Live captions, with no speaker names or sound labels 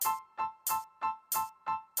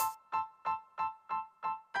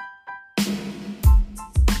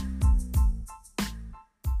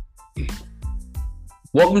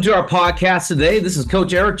Welcome to our podcast today. This is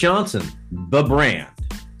Coach Eric Johnson, the brand.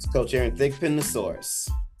 It's Coach Aaron Thigpen, the source.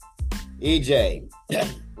 EJ,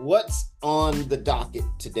 what's on the docket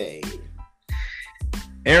today?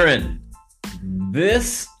 Aaron,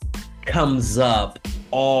 this comes up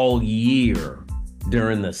all year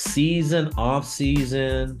during the season, off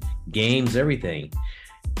season, games, everything.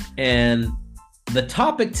 And the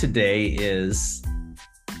topic today is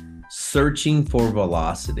searching for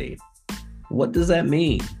velocity. What does that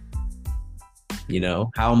mean?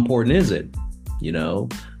 How important is it?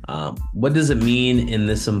 What does it mean in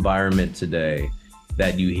this environment today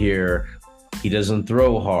that you hear he doesn't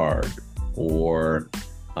throw hard, or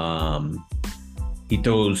he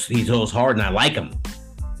throws hard and I like him,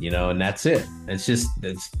 and that's it.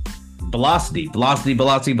 It's velocity.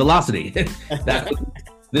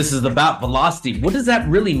 This is about velocity. What does that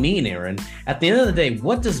really mean, Aaron? At the end of the day,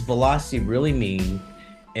 what does velocity really mean?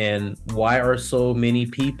 And why are so many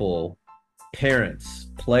people, parents,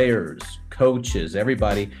 players, coaches,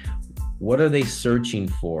 everybody, what are they searching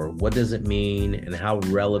for? What does it mean? And how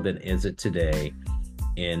relevant is it today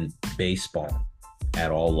in baseball at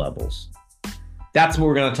all levels? That's what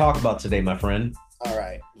we're going to talk about today, my friend. All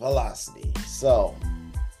right, velocity. So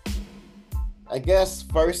I guess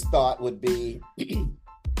first thought would be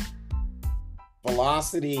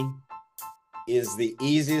velocity is the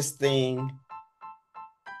easiest thing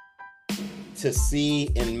to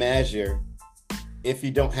see and measure if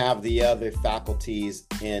you don't have the other faculties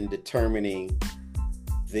in determining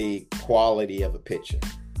the quality of a pitcher.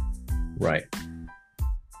 Right.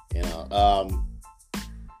 You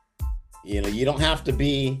don't have to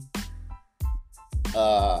be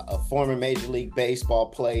a former Major League Baseball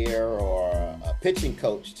player or a pitching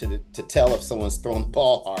coach to tell if someone's throwing the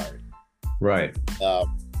ball hard. Right.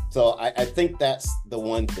 So I think that's the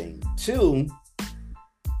one thing. Two,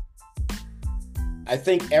 I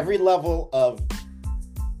think every level of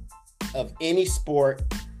any sport,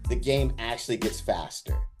 the game actually gets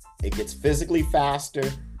faster. It gets physically faster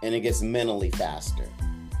and it gets mentally faster.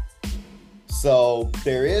 So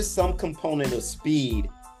there is some component of speed,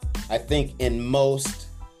 I think, in most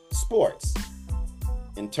sports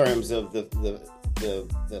in terms of the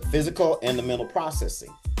physical and the mental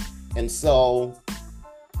processing. And so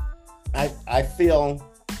I feel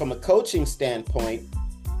from a coaching standpoint,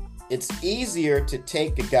 it's easier to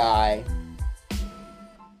take a guy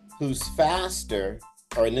who's faster,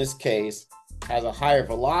 or in this case, has a higher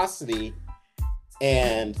velocity,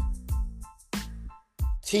 and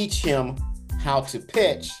teach him how to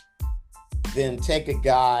pitch than take a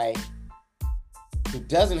guy who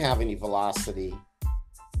doesn't have any velocity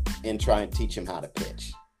and try and teach him how to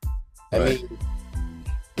pitch. Right. I mean,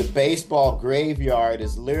 the baseball graveyard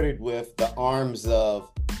is littered with the arms of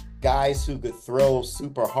guys who could throw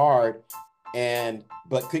super hard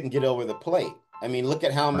but couldn't get over the plate. I mean, look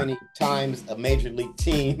at how many times a major league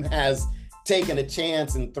team has taken a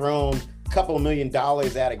chance and thrown a couple $1 million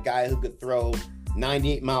at a guy who could throw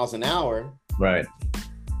 98 miles an hour, right,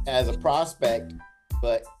 as a prospect,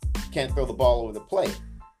 but can't throw the ball over the plate.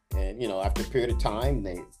 And, after a period of time,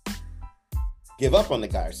 they give up on the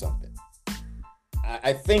guy or something.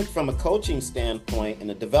 I think from a coaching standpoint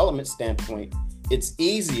and a development standpoint, it's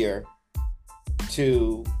easier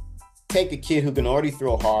to take a kid who can already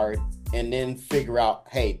throw hard and then figure out,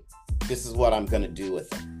 hey, this is what I'm going to do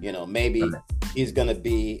with him. Maybe he's going to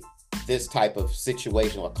be this type of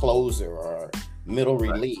situation, a closer or middle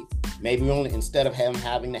relief. Maybe only, instead of him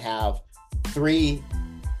having to have 3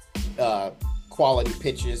 quality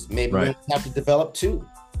pitches, maybe we only have to develop 2.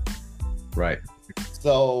 Right.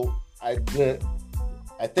 So I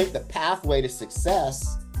think the pathway to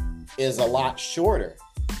success is a lot shorter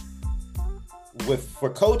for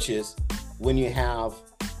coaches when you have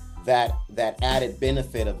that added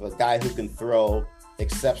benefit of a guy who can throw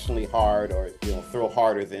exceptionally hard, or throw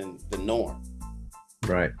harder than the norm.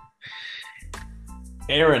 Right.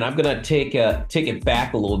 Aaron, I'm gonna take it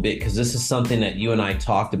back a little bit, because this is something that you and I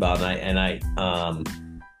talked about, and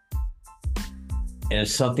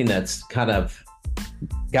it's something that's kind of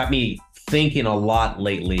got me thinking a lot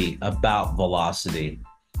lately about velocity.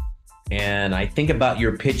 And I think about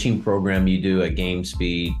your pitching program you do at Game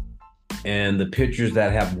Speed, and the pitchers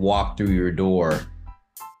that have walked through your door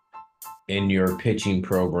in your pitching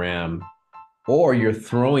program or your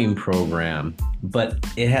throwing program, but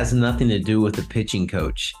it has nothing to do with the pitching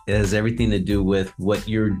coach. It has everything to do with what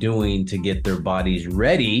you're doing to get their bodies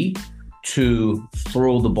ready to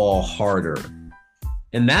throw the ball harder.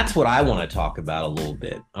 And that's what I want to talk about a little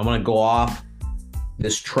bit. I want to go off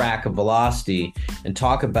this track of velocity and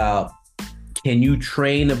talk about, can you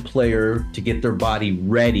train a player to get their body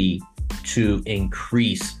ready to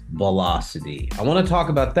increase velocity? I want to talk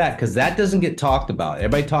about that because that doesn't get talked about.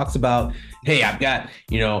 Everybody talks about, hey, I got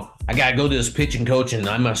to go to this pitching coach and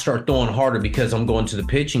I'm going to start throwing harder because I'm going to the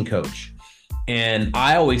pitching coach. And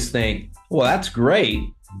I always think, well, that's great,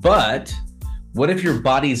 but what if your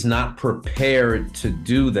body's not prepared to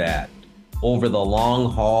do that over the long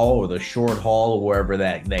haul or the short haul or wherever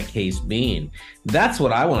that case being? That's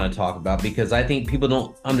what I want to talk about, because I think people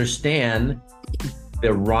don't understand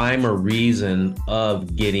the rhyme or reason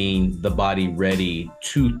of getting the body ready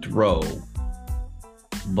to throw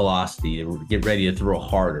velocity, get ready to throw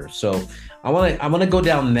harder. So I want to go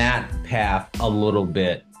down that path a little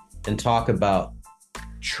bit and talk about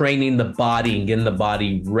training the body and getting the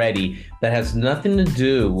body ready. That has nothing to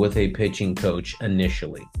do with a pitching coach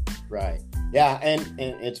initially. Right. Yeah. And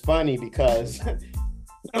it's funny because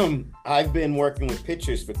I've been working with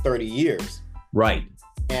pitchers for 30 years. Right.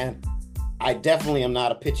 And I definitely am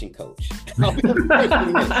not a pitching coach. I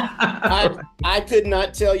could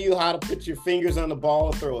not tell you how to put your fingers on the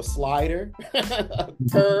ball, throw a slider, a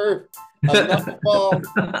curve, a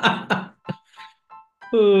knuckleball.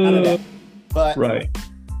 But, right.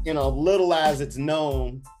 Little as it's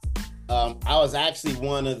known, I was actually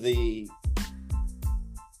one of the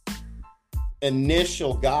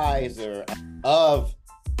initial guys of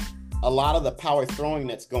a lot of the power throwing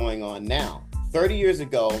that's going on now. 30 years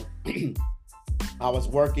ago, I was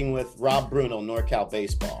working with Rob Bruno, NorCal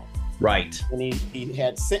Baseball. Right. And he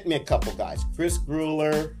had sent me a couple guys, Chris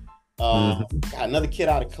Grueller, another kid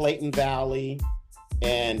out of Clayton Valley,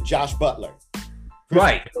 and Josh Butler.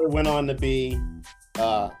 Right. Butler went on to be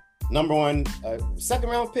number one,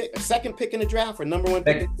 second pick in the draft, or number one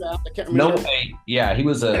pick in the draft. I can't remember. Yeah, he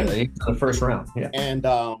was in the first round. Yeah. And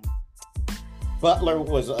Butler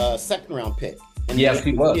was a second round pick. And yes,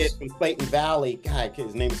 he was. Kid from Clayton Valley, God,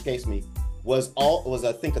 his name escapes me, was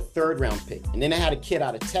I think a third round pick. And then I had a kid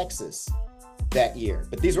out of Texas that year.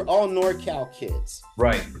 But these were all NorCal kids.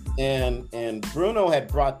 Right. And Bruno had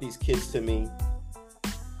brought these kids to me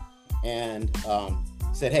and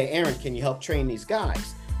said, hey, Aaron, can you help train these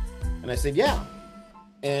guys? And I said, yeah.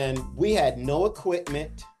 And we had no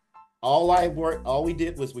equipment. All we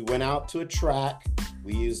did was we went out to a track.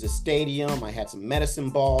 We used a stadium. I had some medicine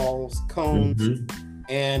balls, cones,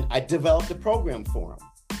 and I developed a program for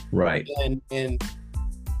them. Right. And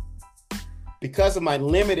because of my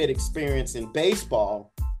limited experience in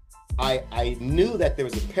baseball, I knew that there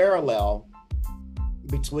was a parallel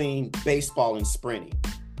between baseball and sprinting.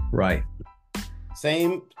 Right.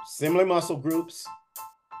 Similar muscle groups,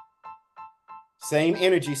 same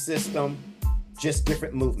energy system, just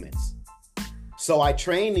different movements. So I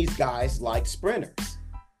trained these guys like sprinters.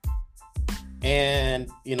 And,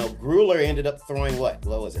 Grueller ended up throwing what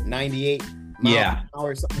was it, 98 miles an hour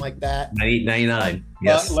or something like that? 98, 99.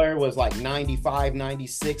 Yes. Butler was like 95,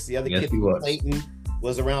 96. The other kid from Clayton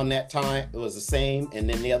was around that time. It was the same. And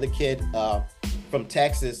then the other kid from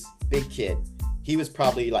Texas, big kid, he was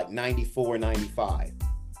probably like 94, 95.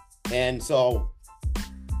 And so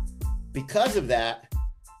because of that,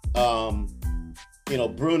 Bruno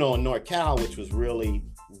and NorCal, which was really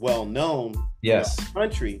well known in the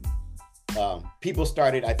country, people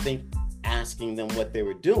started, I think, asking them what they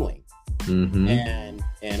were doing. And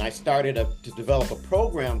I started to develop a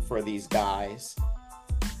program for these guys.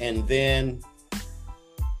 And then,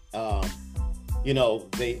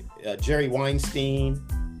 Jerry Weinstein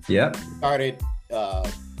started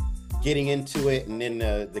getting into it. And then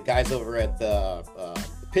the guys over at the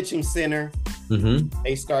pitching center,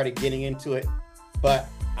 they started getting into it. But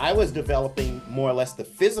I was developing more or less the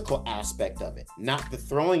physical aspect of it, not the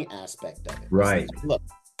throwing aspect of it. Right. Like, look,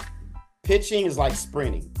 pitching is like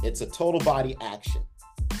sprinting. It's a total body action.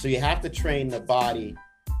 So you have to train the body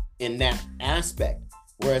in that aspect.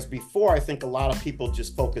 Whereas before, I think a lot of people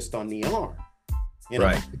just focused on the arm.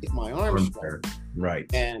 Right. To get my arm strong. Right.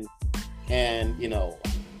 And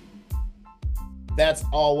that's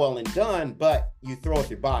all well and done, but you throw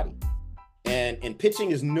with your body. And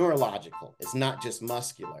pitching is neurological. It's not just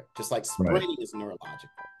muscular, just like sprinting is neurological.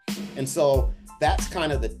 And so that's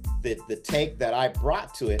kind of the take that I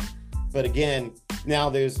brought to it. But again, now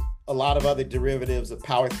there's a lot of other derivatives of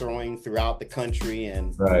power throwing throughout the country.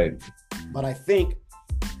 But I think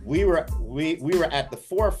we were at the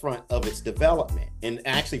forefront of its development and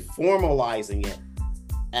actually formalizing it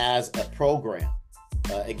as a program.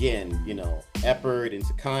 Again, Eppard and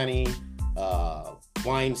Sakani,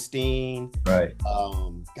 Weinstein. Right.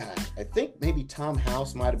 God, I think maybe Tom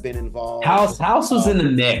House might have been involved. House was in the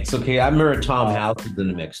mix. Okay, I remember Tom House was in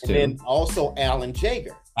the mix too. And also Alan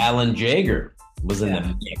Jaeger. Alan Jaeger was in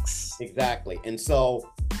the mix. Exactly. And so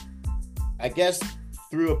I guess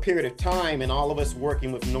through a period of time, and all of us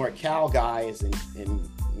working with NorCal guys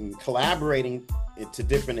and collaborating to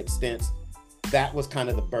different extents, that was kind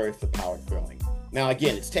of the birth of power throwing. Now,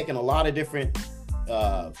 again, it's taken a lot of different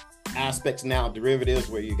aspects now, derivatives,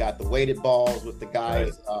 where you got the weighted balls with the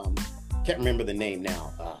guys. Right. Can't remember the name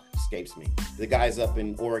now. Escapes me. The guys up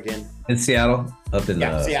in Oregon. In Seattle?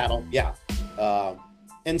 Seattle. Yeah.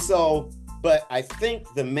 And so, but I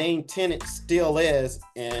think the main tenet still is,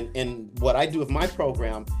 and what I do with my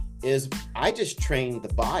program is I just train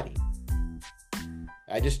the body.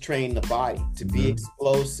 I just train the body to be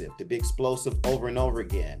explosive, over and over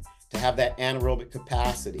again, to have that anaerobic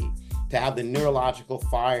capacity, to have the neurological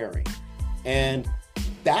firing. And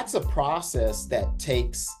that's a process that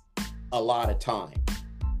takes a lot of time.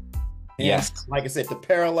 And yes. Like I said, to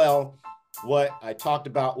parallel what I talked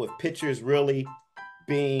about with pitchers really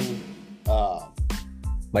being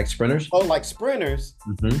like sprinters? Oh, like sprinters.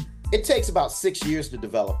 It takes about 6 years to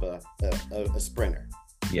develop a sprinter.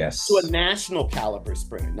 Yes. To a national caliber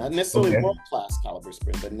sprinter, not necessarily world-class caliber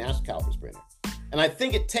sprinter, but national caliber sprinter. And I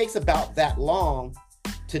think it takes about that long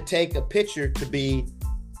to take a pitcher to be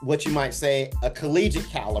what you might say a collegiate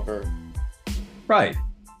caliber, right,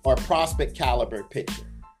 or prospect caliber pitcher.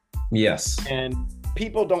 Yes. And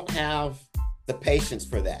people don't have the patience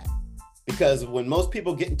for that, because when most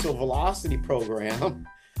people get into a velocity program,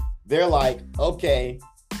 they're like, okay,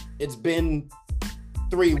 it's been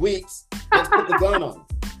 3 weeks, let's put the gun on.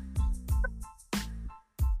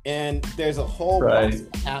 And there's a whole process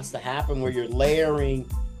that has to happen where you're layering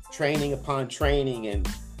training upon training and,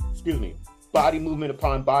 body movement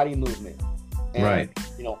upon body movement. And,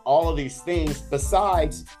 you know, all of these things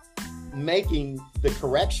besides making the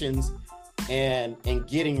corrections and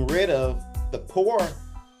getting rid of the poor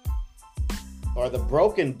or the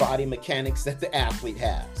broken body mechanics that the athlete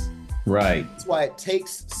has. Right. That's why it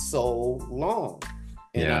takes so long.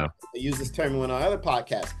 And I use this term in one of our other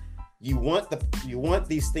podcasts. You want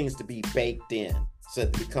these things to be baked in so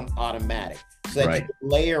that they become automatic, so that you can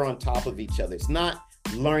layer on top of each other. It's not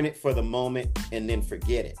learn it for the moment and then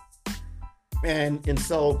forget it. And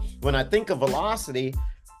so when I think of velocity,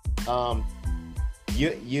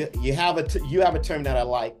 you have a term that I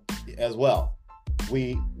like as well.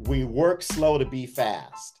 We work slow to be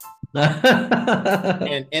fast.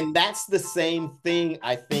 and that's the same thing,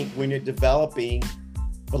 I think, when you're developing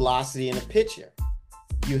velocity in a pitcher.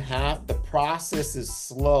 The process is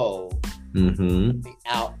slow, the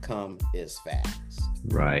outcome is fast.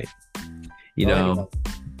 Right. You know,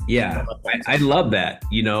 I love that.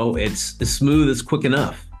 You know, it's smooth is quick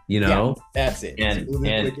enough, you know? Yeah, that's it. And smooth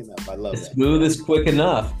and quick enough. I love that. Smooth is quick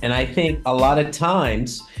enough. And I think a lot of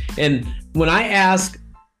times, and when I ask,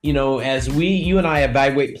 you know, as you and I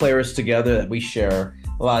evaluate players together that we share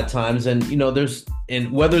a lot of times, and, you know,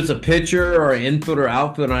 and whether it's a pitcher or an infield or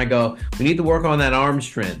outfield, and I go, we need to work on that arm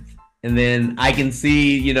strength. And then I can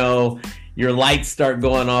see, you know, your lights start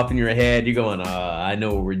going off in your head. You're going, I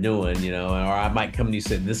know what we're doing, you know, or I might come to you and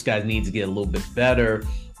say, this guy needs to get a little bit better.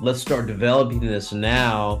 Let's start developing this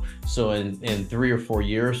now. So in 3 or 4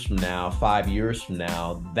 years from now, 5 years from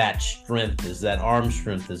now, that arm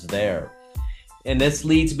strength is there. And this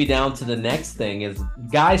leads me down to the next thing is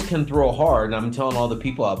guys can throw hard. And I'm telling all the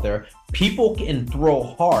people out there, people can throw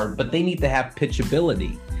hard, but they need to have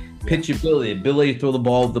pitchability, ability to throw the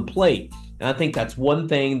ball at the plate. And I think that's one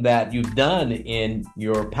thing that you've done in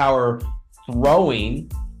your power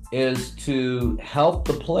throwing is to help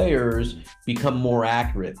the players become more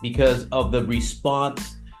accurate because of the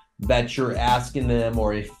response that you're asking them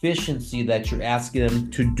or efficiency that you're asking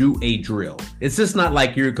them to do a drill. It's just not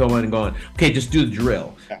like you're going, okay, just do the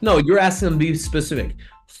drill. No, you're asking them to be specific.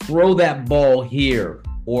 Throw that ball here,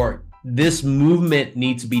 or this movement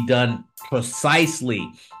needs to be done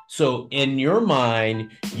precisely. So in your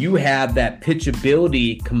mind, you have that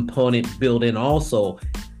pitchability component built in also,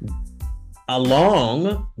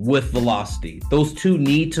 along with velocity. Those two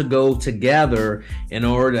need to go together in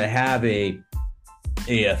order to have a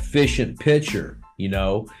efficient pitcher, you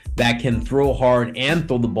know, that can throw hard and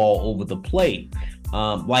throw the ball over the plate.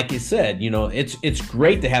 Like you said, you know, it's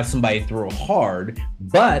great to have somebody throw hard,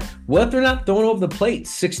 but what if they're not throwing over the plate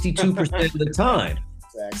 62% of the time?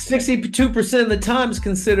 Exactly. 62% of the time is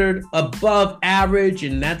considered above average,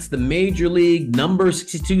 and that's the major league number,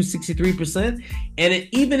 62, 63%. And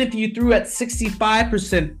even if you threw at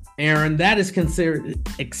 65%, Aaron, that is considered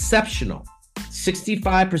exceptional.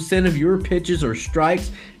 65% of your pitches or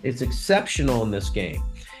strikes, it's exceptional in this game.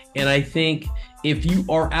 And I think if you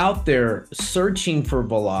are out there searching for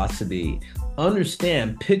velocity,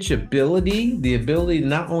 understand pitchability, the ability to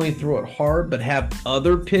not only throw it hard, but have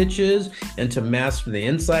other pitches and to master the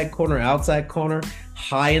inside corner, outside corner,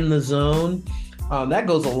 high in the zone, that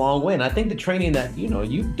goes a long way. And I think the training that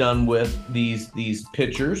you've done with these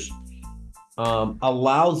pitchers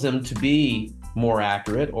allows them to be more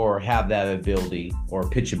accurate or have that ability or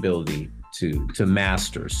pitch ability to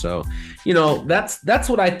master. So, that's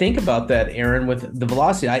what I think about that, Aaron, with the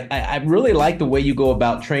velocity. I really like the way you go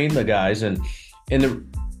about training the guys, and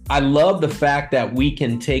I love the fact that we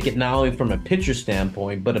can take it not only from a pitcher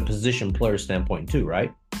standpoint, but a position player standpoint too,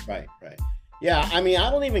 right? Right. Yeah, I mean,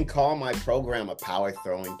 I don't even call my program a power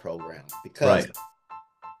throwing program because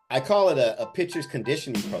I call it a pitcher's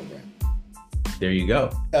conditioning program. There you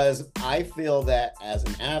go. Because I feel that as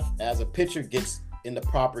a pitcher gets in the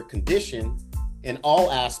proper condition in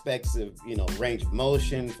all aspects of, range of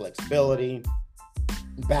motion, flexibility,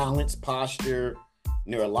 balance, posture,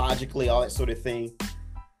 neurologically, all that sort of thing,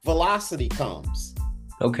 velocity comes.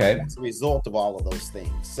 Okay. As a result of all of those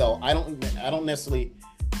things. So I don't necessarily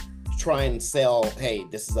try and sell, hey,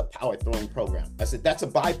 this is a power throwing program. I said that's a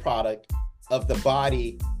byproduct of the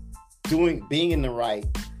body being in the right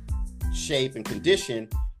shape and condition,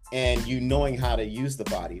 and knowing how to use the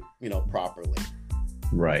body, properly.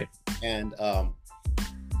 Right. And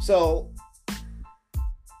so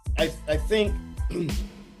I think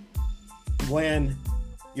when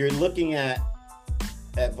you're looking at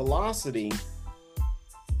velocity,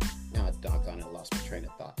 now doggone it, I lost my train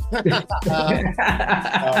of thought.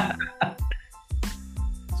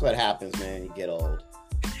 That's what happens, man. You get old.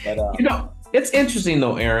 But it's interesting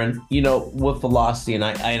though, Aaron. With velocity, and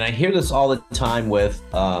I hear this all the time with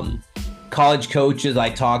college coaches. I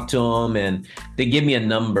talk to them, and they give me a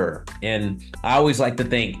number, and I always like to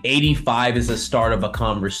think 85 is the start of a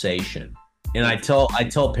conversation. And I tell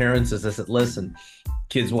parents this. I said, listen,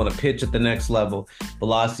 kids want to pitch at the next level,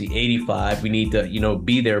 velocity 85. We need to,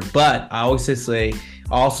 be there. But I also say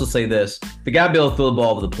this: they got to be able to throw the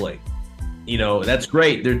ball over the plate. That's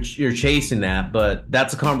great. You're chasing that, but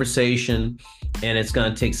that's a conversation, and it's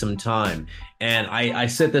going to take some time. And I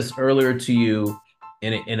said this earlier to you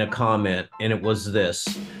in a comment, and it was this.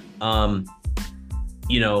 I'd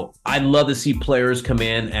love to see players come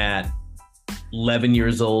in at 11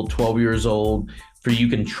 years old, 12 years old, for you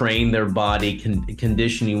can train their body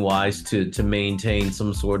conditioning wise to maintain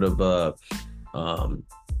some sort of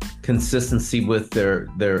consistency with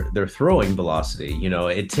their throwing velocity.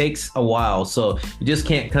 It takes a while, so you just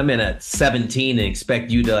can't come in at 17 and expect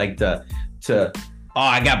you to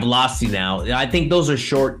I got velocity now. I think those are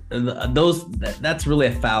short. That's really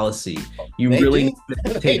a fallacy. You really need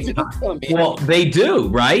to take time. Well, they do,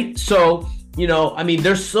 right? So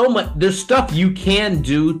there's stuff you can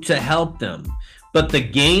do to help them, but the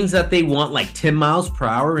gains that they want, like 10 miles per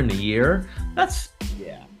hour in a year, I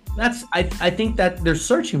think that they're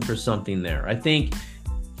searching for something there. I think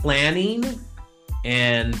planning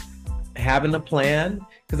and having a plan,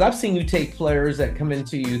 because I've seen you take players that come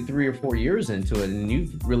into you 3 or 4 years into it, and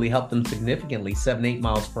you've really helped them significantly, 7-8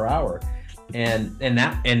 miles per hour. And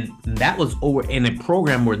that was over in a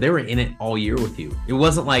program where they were in it all year with you. It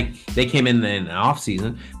wasn't like they came in an off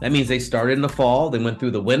season. That means they started in the fall, they went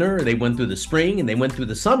through the winter, they went through the spring, and they went through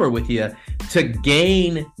the summer with you to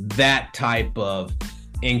gain that type of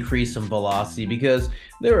increase in velocity, because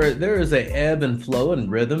there is a ebb and flow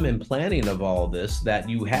and rhythm and planning of all this that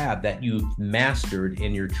you've mastered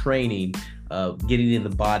in your training of getting in the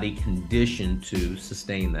body condition to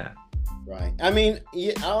sustain that. Right. I mean,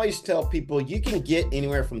 I always tell people you can get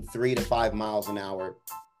anywhere from 3 to 5 miles an hour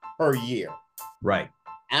per year. Right.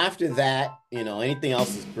 After that, anything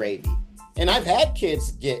else is gravy. And I've had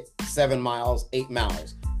kids get 7 miles, 8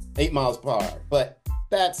 miles per hour, but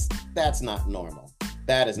that's not normal.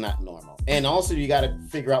 That is not normal. And also you got to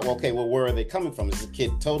figure out, where are they coming from? Is this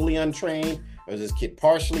kid totally untrained, or is this kid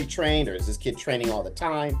partially trained, or is this kid training all the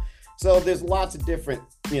time? So there's lots of different,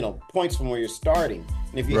 points from where you're starting.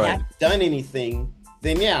 And if you haven't done anything,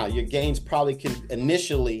 then your gains probably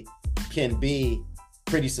can be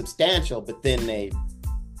pretty substantial, but then they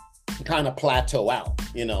kind of plateau out,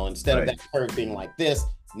 instead of that curve being like this,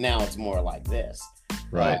 now it's more like this.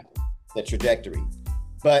 Right. The trajectory.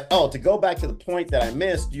 But to go back to the point that I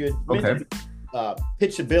missed, you had mentioned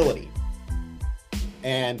pitchability,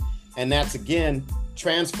 and that's again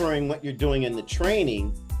transferring what you're doing in the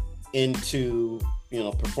training into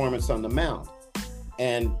performance on the mound.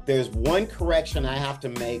 And there's one correction I have to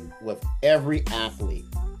make with every athlete,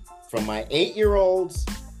 from my 8-year-olds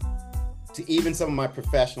to even some of my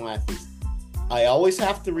professional athletes. I always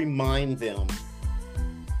have to remind them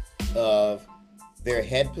of their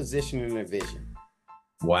head position and their vision.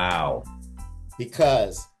 Wow.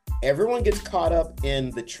 Because everyone gets caught up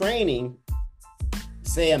in the training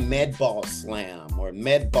say a med ball slam or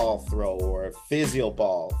med ball throw or a physio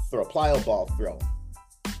ball throw, plyo ball throw.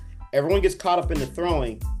 Everyone gets caught up in the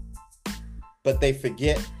throwing, but they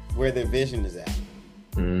forget where their vision is at.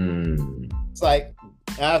 It's like,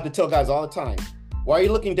 I have to tell guys all the time, why are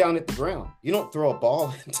you looking down at the ground? You don't throw a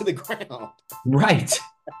ball into the ground. Right.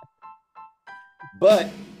 But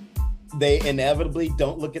they inevitably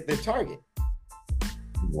don't look at their target.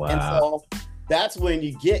 Wow. And so that's when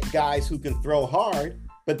you get guys who can throw hard,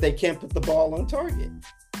 but they can't put the ball on target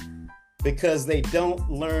because they don't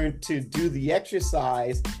learn to do the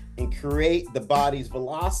exercise and create the body's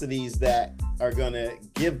velocities that are going to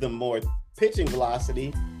give them more pitching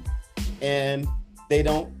velocity, and they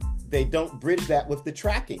don't bridge that with the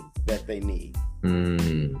tracking that they need.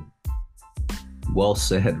 Well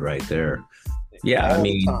said right there. Yeah, I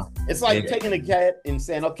mean, it's like taking a cat and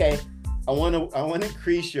saying, okay, I want to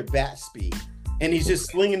increase your bat speed, and he's just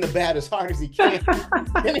swinging the bat as hard as he can,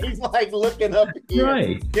 and he's like looking up here,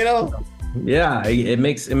 right? You know? Yeah, it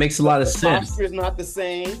makes a lot of sense. The posture is not the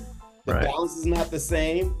same. The balance is not the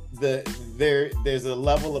same. There's a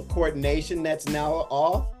level of coordination that's now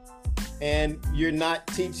off, and you're not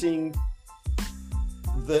teaching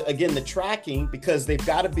the tracking, because they've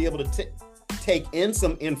got to be able to take in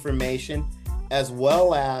some information as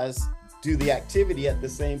well as do the activity at the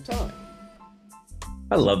same time.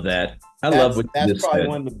 I love that. That's probably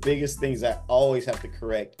one of the biggest things I always have to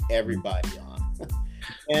correct everybody on.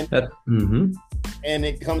 And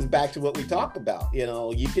it comes back to what we talk about. You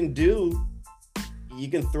know, you can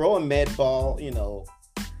throw a med ball,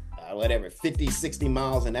 50, 60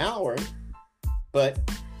 miles an hour, but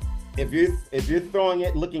if you're throwing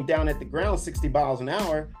it looking down at the ground 60 miles an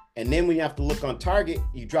hour, and then when you have to look on target,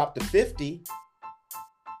 you drop to 50,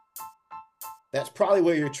 that's probably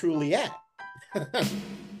where you're truly at.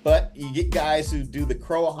 But you get guys who do the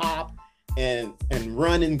crow hop and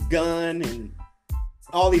run and gun and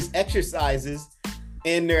all these exercises,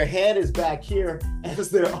 and their head is back here as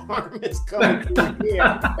their arm is coming through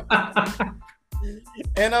here.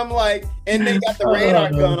 And I'm like, and they got the radar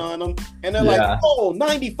gun on them, and they're like, oh,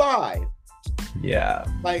 95. Yeah.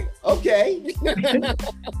 Like, okay.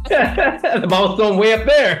 The ball's going way up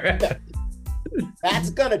there. That's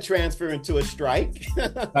gonna transfer into a strike.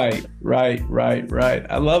 Right.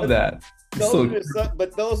 I love that.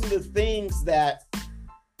 But those are the things that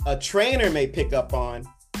a trainer may pick up on,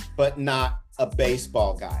 but not a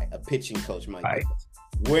baseball guy, a pitching coach might pick up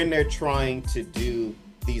when they're trying to do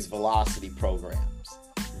these velocity programs,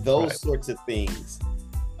 those sorts of things,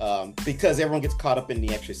 because everyone gets caught up in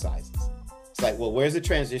the exercises. It's like, well, where's the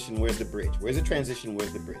transition? Where's the bridge? Where's the transition?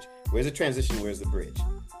 Where's the bridge? Where's the transition? Where's the bridge?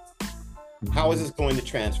 How is this going to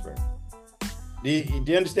transfer? Do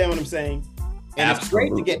you understand what I'm saying? And Absolutely. It's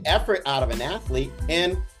great to get effort out of an athlete.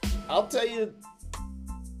 And I'll tell you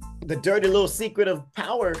the dirty little secret of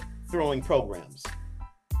power throwing programs.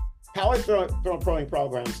 Power throwing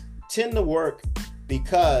programs tend to work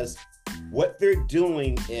because what they're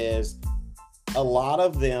doing is a lot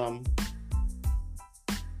of them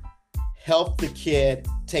help the kid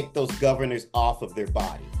take those governors off of their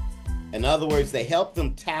body. In other words, they help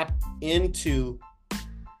them tap into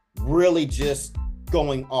really just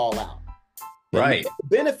going all out. Right.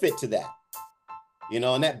 Benefit to that,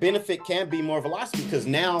 and that benefit can be more velocity, because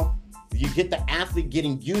now you get the athlete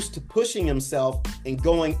getting used to pushing himself and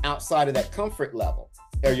going outside of that comfort level,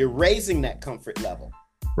 or you're raising that comfort level.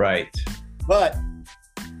 Right. But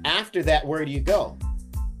after that, where do you go?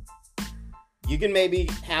 You can maybe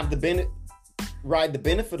have ride the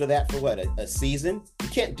benefit of that for what, a season? You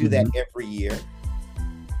can't do that every year,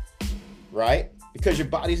 right? Because your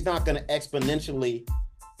body's not going to exponentially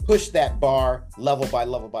push that bar level by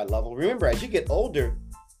level by level. Remember, as you get older,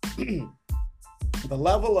 the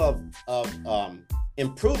level of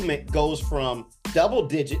improvement goes from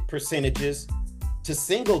double-digit percentages to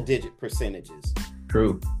single-digit percentages.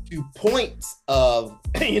 True. To points of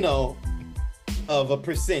a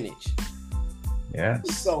percentage. Yeah.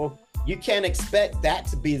 So you can't expect that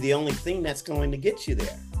to be the only thing that's going to get you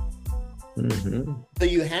there. So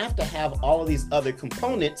you have to have all of these other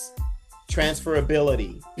components: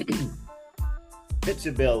 transferability,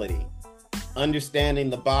 pitchability, understanding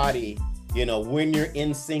the body, when you're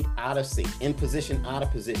in sync, out of sync, in position, out of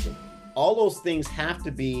position. All those things have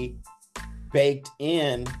to be baked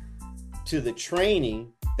in to the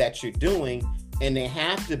training that you're doing, and they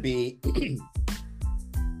have to be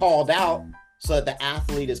called out so that the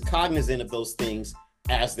athlete is cognizant of those things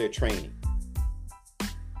as they're training.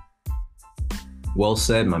 Well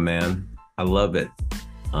said, my man. I love it.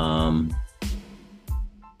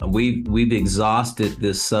 We've exhausted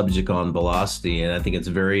this subject on velocity, and I think it's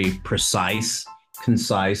very precise.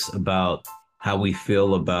 concise about how we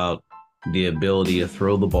feel about the ability to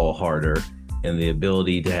throw the ball harder and the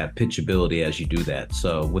ability to have pitchability as you do that.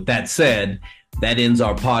 So with that said, that ends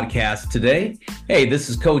our podcast today. Hey, this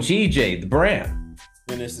is Coach EJ, the brand.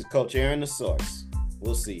 And this is Coach Aaron, the source.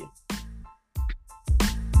 We'll see you.